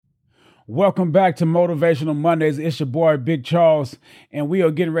Welcome back to Motivational Mondays. It's your boy, Big Charles, and we are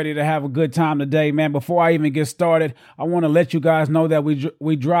getting ready to have a good time today, man. Before I even get started, I want to let you guys know that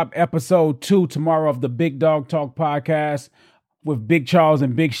we drop episode 2 tomorrow of the Big Dog Talk podcast with Big Charles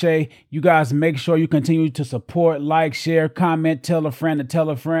and Big Shay. You guys make sure you continue to support, like, share, comment, tell a friend to tell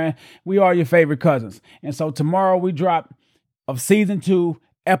a friend. We are your favorite cousins. And so tomorrow we drop of season 2,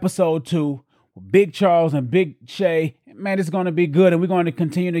 episode 2, with Big Charles and Big Shay. Man, it's going to be good, and we're going to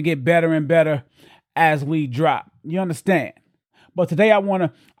continue to get better and better as we drop. You understand? But today I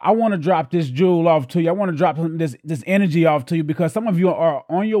want to drop this jewel off to you. I want to drop this energy off to you because some of you are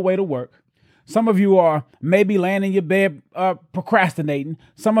on your way to work. Some of you are maybe laying in your bed procrastinating.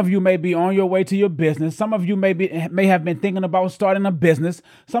 Some of you may be on your way to your business. Some of you may have been thinking about starting a business.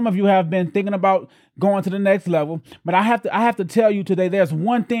 Some of you have been thinking about going to the next level. But I have to tell you today, there's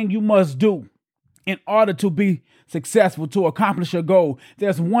one thing you must do in order to be successful, to accomplish your goal.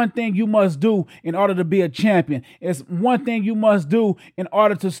 There's one thing you must do in order to be a champion. It's one thing you must do in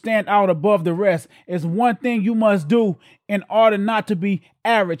order to stand out above the rest. It's one thing you must do in order not to be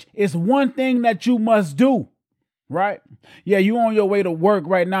average. It's one thing that you must do. Right? Yeah, you on your way to work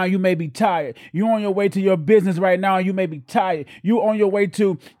right now, you may be tired. You on your way to your business right now, you may be tired. You on your way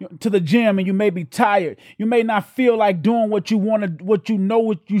to the gym and you may be tired. You may not feel like doing what you want to, what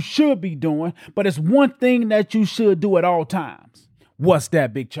you should be doing, but it's one thing that you should do at all times. What's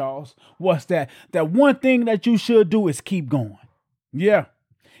that, Big Charles? What's that? That one thing that you should do is keep going.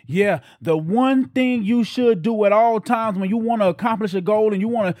 Yeah, the one thing you should do at all times when you want to accomplish a goal and you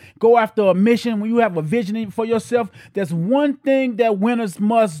want to go after a mission, when you have a vision for yourself, there's one thing that winners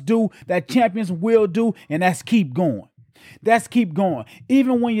must do, that champions will do, and that's keep going. That's keep going.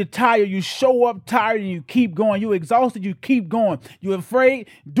 Even when you're tired, you show up tired and you keep going. You're exhausted, you keep going. You're afraid,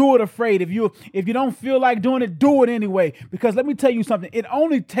 do it afraid. If you don't feel like doing it, do it anyway. Because let me tell you something, it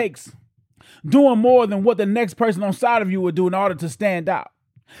only takes doing more than what the next person on side of you would do in order to stand out.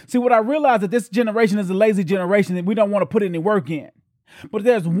 See, what I realize that this generation is a lazy generation and we don't want to put any work in. But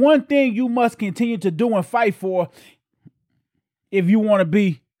there's one thing you must continue to do and fight for if you want to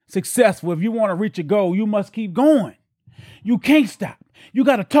be successful. If you want to reach a goal, you must keep going. You can't stop. You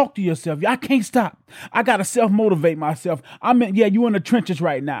got to talk to yourself. I can't stop. I got to self-motivate myself. You in the trenches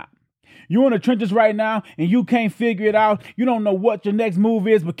right now. You're in the trenches right now and you can't figure it out. You don't know what your next move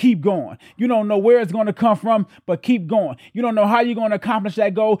is, but keep going. You don't know where it's going to come from, but keep going. You don't know how you're going to accomplish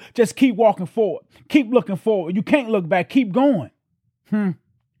that goal. Just keep walking forward. Keep looking forward. You can't look back. Keep going.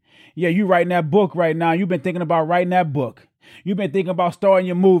 Yeah, you writing that book right now. You've been thinking about writing that book. You've been thinking about starting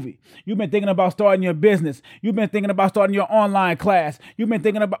your movie. You've been thinking about starting your business. You've been thinking about starting your online class. You've been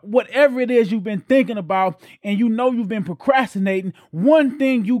thinking about whatever it is you've been thinking about, and you know you've been procrastinating. One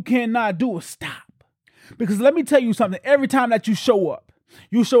thing you cannot do is stop. Because let me tell you something. Every time that you show up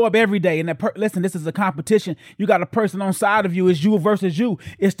every day. And listen, this is a competition. You got a person on side of you. It's you versus you.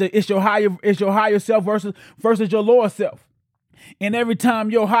 It's your higher self versus your lower self. And every time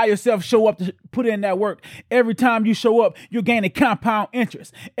your higher self show up to put in that work, every time you show up, you're gaining compound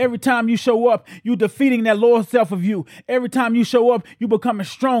interest. Every time you show up, you're defeating that lower self of you. Every time you show up, you're becoming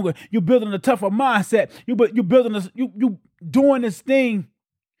stronger. You're building a tougher mindset. You doing this thing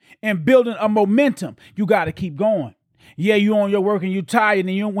and building a momentum. You got to keep going. Yeah, you on your work and you're tired,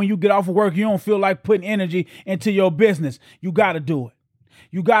 and when you get off of work, you don't feel like putting energy into your business. You got to do it.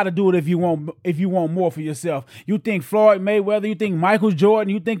 You got to do it if you want more for yourself. You think Floyd Mayweather, you think Michael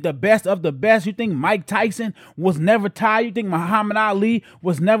Jordan, you think the best of the best, you think Mike Tyson was never tired, you think Muhammad Ali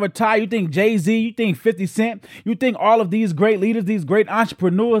was never tired, you think Jay-Z, you think 50 Cent, you think all of these great leaders, these great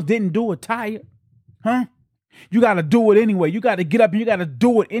entrepreneurs didn't do it tired? You got to do it anyway. You got to get up and you got to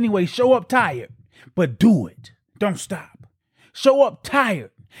do it anyway. Show up tired, but do it. Don't stop. Show up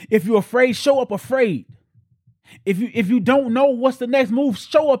tired. If you're afraid, show up afraid. If you don't know what's the next move,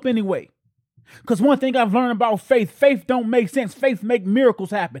 show up anyway. Because one thing I've learned about faith don't make sense. Faith make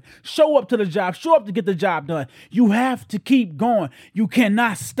miracles happen. Show up to the job. Show up to get the job done. You have to keep going. You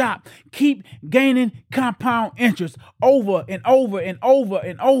cannot stop. Keep gaining compound interest over and over and over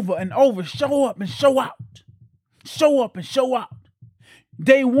and over and over. Show up and show out. Show up and show out.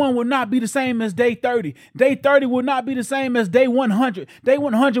 Day 1 will not be the same as day 30. Day 30 will not be the same as day 100. Day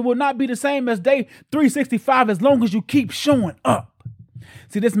 100 will not be the same as day 365 as long as you keep showing up.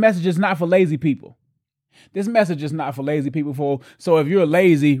 See, this message is not for lazy people. This message is not for lazy people. So if you're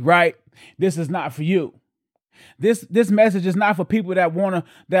lazy, right, this is not for you. This message is not for people that want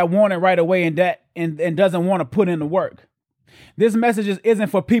it right away and doesn't want to put in the work. This message isn't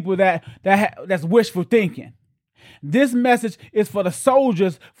for people that's wishful thinking. This message is for the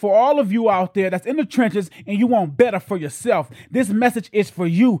soldiers, for all of you out there that's in the trenches and you want better for yourself. This message is for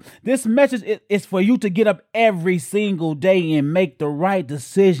you. This message is for you to get up every single day and make the right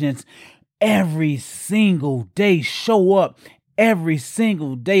decisions every single day. Show up every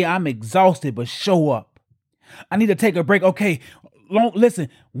single day. I'm exhausted, but show up. I need to take a break. Okay, listen,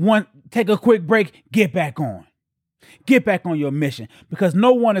 take a quick break, get back on. Get back on your mission because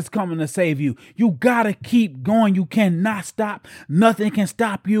no one is coming to save you. You got to keep going. You cannot stop. Nothing can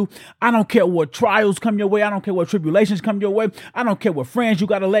stop you. I don't care what trials come your way. I don't care what tribulations come your way. I don't care what friends you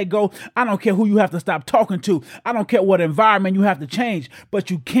got to let go. I don't care who you have to stop talking to. I don't care what environment you have to change,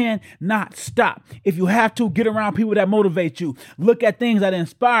 but you cannot stop. If you have to, get around people that motivate you. Look at things that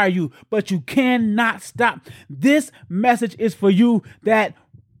inspire you, but you cannot stop. This message is for you that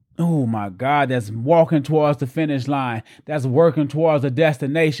oh my God, that's walking towards the finish line. That's working towards a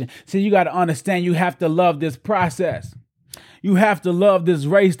destination. See, you got to understand you have to love this process. You have to love this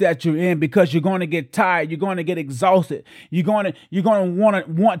race that you're in because you're going to get tired. You're going to get exhausted. You're going to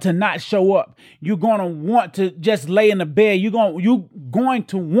want to not show up. You're going to want to just lay in the bed. You're going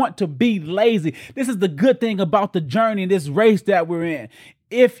to want to be lazy. This is the good thing about the journey, this race that we're in.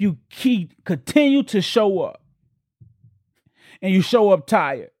 If you continue to show up and you show up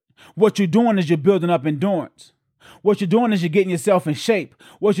tired, what you're doing is you're building up endurance. What you're doing is you're getting yourself in shape.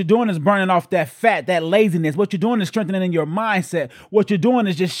 What you're doing is burning off that fat, that laziness. What you're doing is strengthening your mindset. What you're doing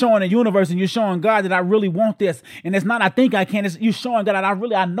is just showing the universe and you're showing God that I really want this. And it's not I think I can. It's you showing God that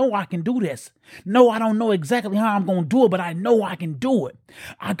I know I can do this. No, I don't know exactly how I'm going to do it, but I know I can do it.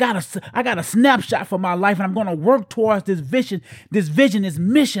 I got a snapshot for my life and I'm going to work towards this vision, this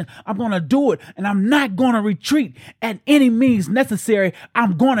mission. I'm going to do it and I'm not going to retreat at any means necessary.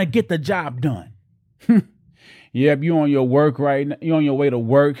 I'm going to get the job done. Yep, you on your work right now. You on your way to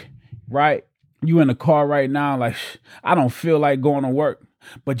work, right? You in the car right now, like, I don't feel like going to work.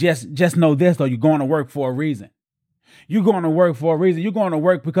 But just know this, though, you're going to work for a reason. You're going to work for a reason. You're going to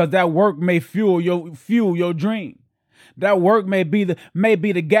work because that work may fuel your dream. That work may be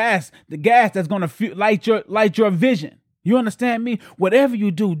the gas that's going to light your vision. You understand me? Whatever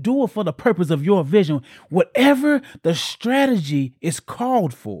you do it for the purpose of your vision. Whatever the strategy is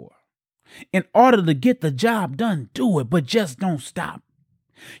called for. In order to get the job done, do it, but just don't stop.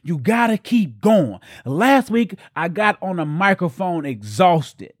 You got to keep going. Last week, I got on the microphone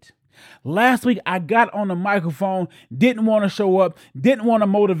exhausted. Last week, I got on the microphone, didn't want to show up, didn't want to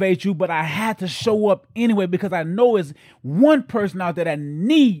motivate you, but I had to show up anyway because I know it's one person out there that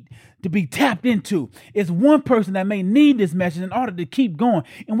need to be tapped into. It's one person that may need this message in order to keep going,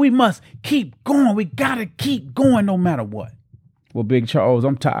 and we must keep going. We got to keep going no matter what. Well, Big Charles,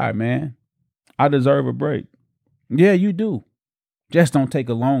 I'm tired, man. I deserve a break. Yeah, you do. Just don't take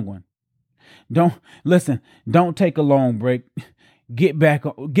a long one. Don't take a long break.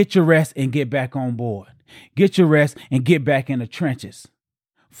 Get your rest and get back on board. Get your rest and get back in the trenches.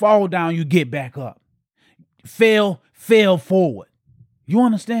 Fall down, you get back up. Fail forward. You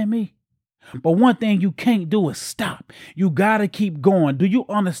understand me? But one thing you can't do is stop. You got to keep going. Do you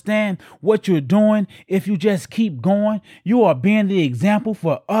understand what you're doing? If you just keep going, you are being the example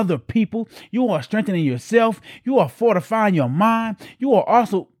for other people. You are strengthening yourself. You are fortifying your mind. You are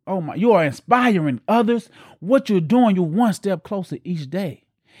also, you are inspiring others. What you're doing, you're one step closer each day.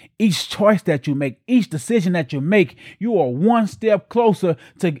 Each choice that you make, each decision that you make, you are one step closer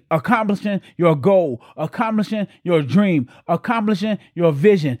to accomplishing your goal, accomplishing your dream, accomplishing your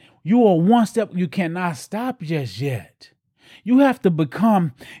vision. You are one step. You cannot stop just yet. You have to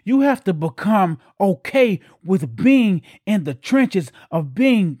become okay with being in the trenches of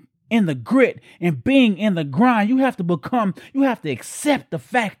being in the grit and being in the grind. You have to accept the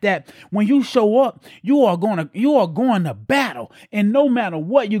fact that when you show up, you are going to battle. And no matter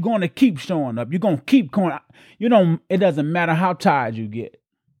what, you're going to keep showing up. You're going to keep going. It doesn't matter how tired you get.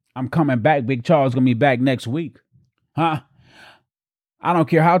 I'm coming back. Big Charles going to be back next week. Huh? I don't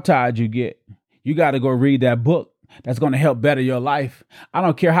care how tired you get. You got to go read that book that's going to help better your life. I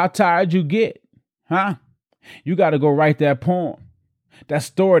don't care how tired you get. Huh? You got to go write that poem. That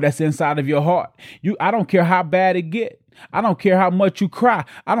story that's inside of your heart. I don't care how bad it get. I don't care how much you cry.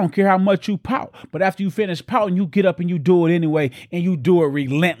 I don't care how much you pout. But after you finish pouting, you get up and you do it anyway. And you do it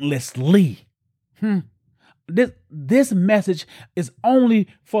relentlessly. This message is only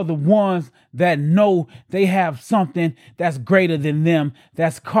for the ones that know they have something that's greater than them,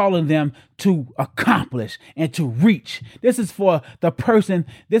 that's calling them to accomplish and to reach. This is for the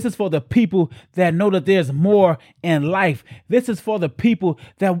people that know that there's more in life. This is for the people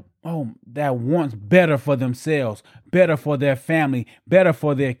that that wants better for themselves, better for their family, better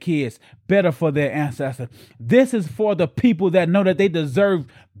for their kids, better for their ancestors. This is for the people that know that they deserve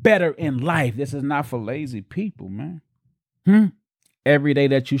better in life. This is not for lazy people, man. Every day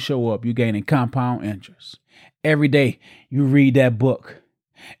that you show up, you're gaining compound interest. Every day you read that book.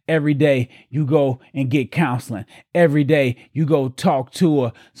 Every day you go and get counseling. Every day you go talk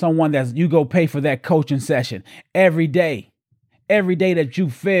to someone you go pay for that coaching session. Every day that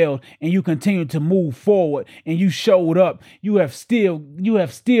you failed and you continue to move forward and you showed up, you have still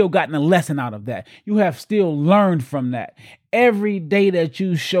gotten a lesson out of that. You have still learned from that. Every day that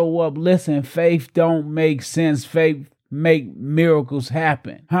you show up, listen, faith don't make sense. Faith make miracles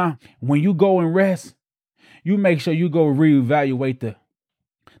happen. When you go and rest, you make sure you go reevaluate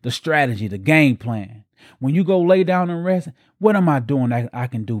the strategy, the game plan. When you go lay down and rest, what am I doing that I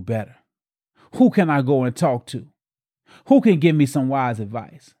can do better? Who can I go and talk to? Who can give me some wise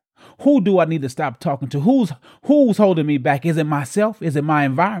advice? Who do I need to stop talking to? Who's holding me back? Is it myself? Is it my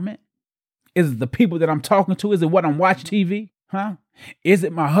environment? Is it the people that I'm talking to? Is it what I'm watching TV? Is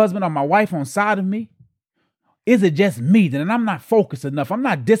it my husband or my wife on side of me? Is it just me? Then I'm not focused enough. I'm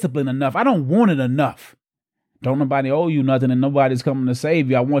not disciplined enough. I don't want it enough. Don't nobody owe you nothing and nobody's coming to save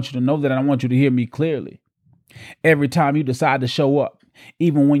you. I want you to know that, and I want you to hear me clearly. Every time you decide to show up,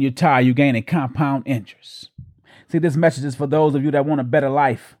 even when you're tired, you're gaining compound interest. See, this message is for those of you that want a better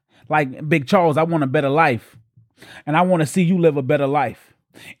life. Like Big Charles, I want a better life. And I want to see you live a better life.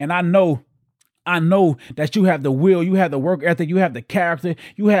 And I know that you have the will, you have the work ethic, you have the character,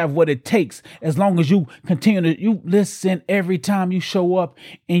 you have what it takes. As long as you continue you listen, every time you show up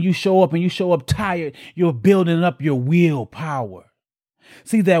and you show up tired, you're building up your willpower.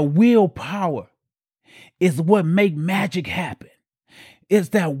 See, that willpower is what make magic happen. It's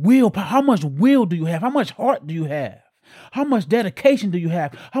that willpower. How much will do you have? How much heart do you have? How much dedication do you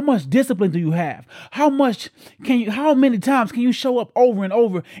have? How much discipline do you have? How many times can you show up over and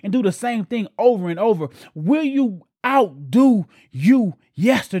over and do the same thing over and over? Will you outdo you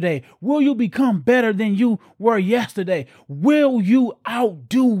yesterday? Will you become better than you were yesterday? Will you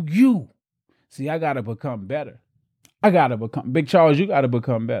outdo you? See, I got to become better. Big Charles, you got to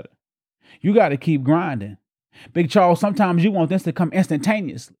become better. You got to keep grinding. Big Charles, sometimes you want this to come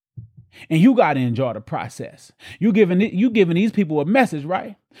instantaneously. And you got to enjoy the process. You giving these people a message,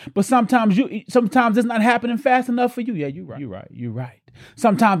 right? But sometimes it's not happening fast enough for you. Yeah, you're right.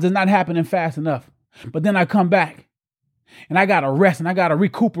 Sometimes it's not happening fast enough. But then I come back and I got to rest and I got to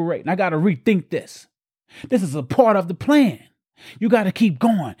recuperate and I got to rethink this. This is a part of the plan. You got to keep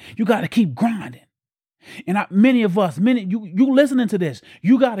going. You got to keep grinding. And you listening to this,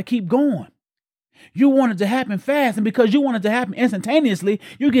 you got to keep going. You want it to happen fast, and because you want it to happen instantaneously,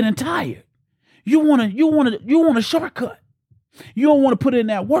 you're getting tired. You want a shortcut. You don't want to put in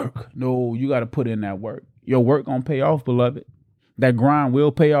that work. No, you got to put in that work. Your work gonna pay off, beloved. That grind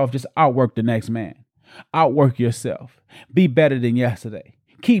will pay off. Just outwork the next man. Outwork yourself. Be better than yesterday.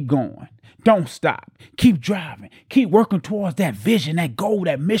 Keep going. Don't stop. Keep driving. Keep working towards that vision, that goal,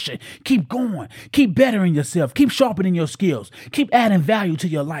 that mission. Keep going. Keep bettering yourself. Keep sharpening your skills. Keep adding value to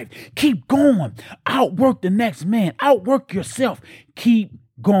your life. Keep going. Outwork the next man. Outwork yourself. Keep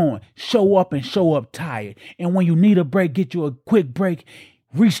going. Show up and show up tired. And when you need a break, get you a quick break.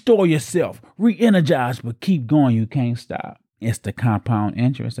 Restore yourself. Re-energize, but keep going. You can't stop. It's the compound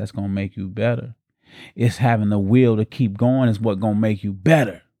interest that's going to make you better. It's having the will to keep going is what going to make you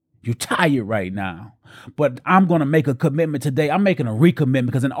better. You're tired right now, but I'm going to make a commitment today. I'm making a recommitment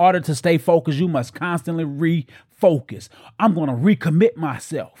because in order to stay focused, you must constantly refocus. I'm going to recommit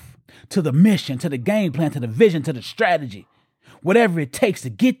myself to the mission, to the game plan, to the vision, to the strategy, whatever it takes to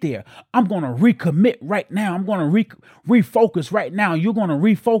get there. I'm going to recommit right now. I'm going to refocus right now. You're going to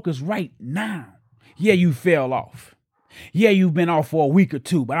refocus right now. Yeah, you fell off. Yeah, you've been off for a week or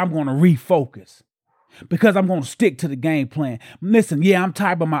two, but I'm going to refocus. Because I'm going to stick to the game plan. Listen, yeah, I'm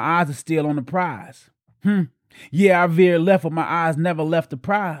tired, but my eyes are still on the prize. Yeah, I veered left, but my eyes never left the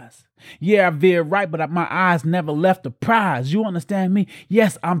prize. Yeah, I veered right, but my eyes never left the prize. You understand me?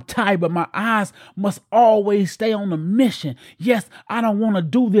 Yes, I'm tired, but my eyes must always stay on the mission. Yes, I don't want to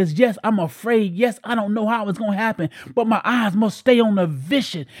do this. Yes, I'm afraid. Yes, I don't know how it's going to happen, but my eyes must stay on the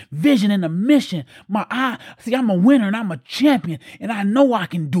vision and the mission. See, I'm a winner and I'm a champion, and I know I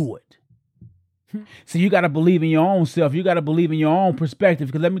can do it. So you got to believe in your own self. You got to believe in your own perspective.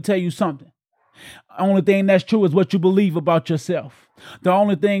 Because let me tell you something. The only thing that's true is what you believe about yourself. The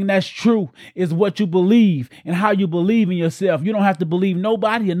only thing that's true is what you believe and how you believe in yourself. You don't have to believe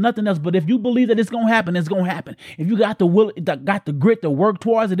nobody or nothing else. But if you believe that it's going to happen, it's going to happen. If you got the will, got the grit to work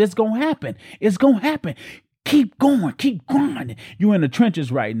towards it, it's going to happen. It's going to happen. Keep going, keep grinding. You in the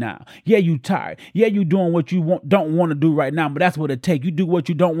trenches right now. Yeah, you tired. Yeah, you doing what you don't want to do right now, but that's what it takes. You do what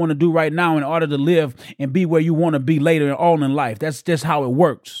you don't want to do right now in order to live and be where you want to be later on in life. That's just how it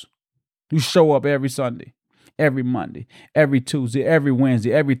works. You show up every Sunday, every Monday, every Tuesday, every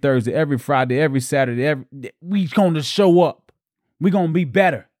Wednesday, every Thursday, every Friday, every Saturday. We going to show up. We're going to be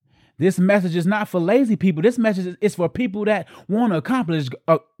better. This message is not for lazy people. This message is for people that want to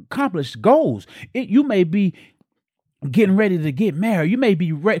accomplish goals. You may be getting ready to get married. You may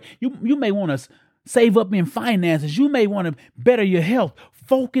be ready. You may want to save up in finances. You may want to better your health.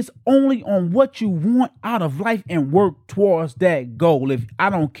 Focus only on what you want out of life and work towards that goal. If I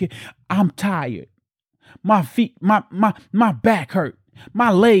don't care, I'm tired. My feet, my back hurt.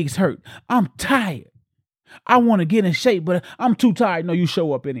 My legs hurt. I'm tired. I want to get in shape, but I'm too tired. No, you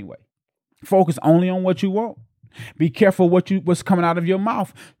show up anyway. Focus only on what you want. Be careful what's coming out of your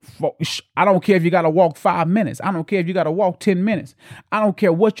mouth. I don't care if you got to walk 5 minutes. I don't care if you got to walk 10 minutes. I don't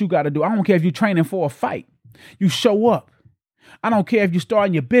care what you got to do. I don't care if you're training for a fight. You show up. I don't care if you're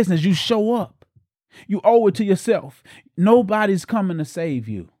starting your business. You show up. You owe it to yourself. Nobody's coming to save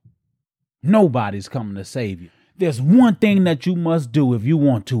you. Nobody's coming to save you. There's one thing that you must do if you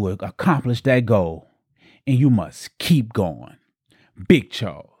want to accomplish that goal, and you must keep going. Big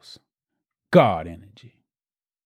Charles. God Energy.